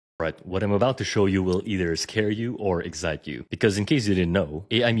Right, what I'm about to show you will either scare you or excite you. Because in case you didn't know,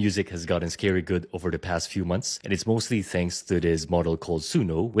 AI music has gotten scary good over the past few months, and it's mostly thanks to this model called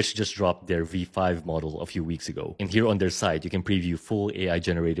Suno, which just dropped their V5 model a few weeks ago. And here on their site, you can preview full AI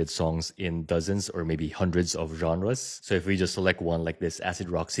generated songs in dozens or maybe hundreds of genres. So if we just select one like this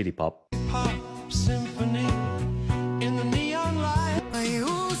acid rock city pop, Symphony in the neon light.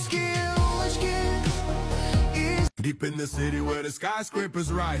 Deep in the city where the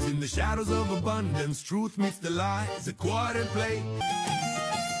skyscrapers rise, in the shadows of abundance, truth meets the lies. A quarter play.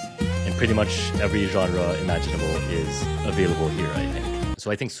 and pretty much every genre imaginable is available here, I think. So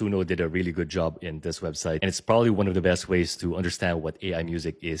I think Suno did a really good job in this website, and it's probably one of the best ways to understand what AI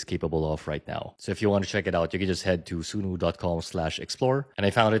music is capable of right now. So if you want to check it out, you can just head to suno.com/explore. And I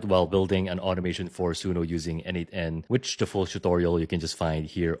found it while building an automation for Suno using N8N, which the full tutorial you can just find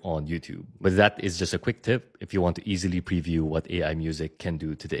here on YouTube. But that is just a quick tip if you want to easily preview what AI music can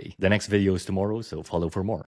do today. The next video is tomorrow, so follow for more.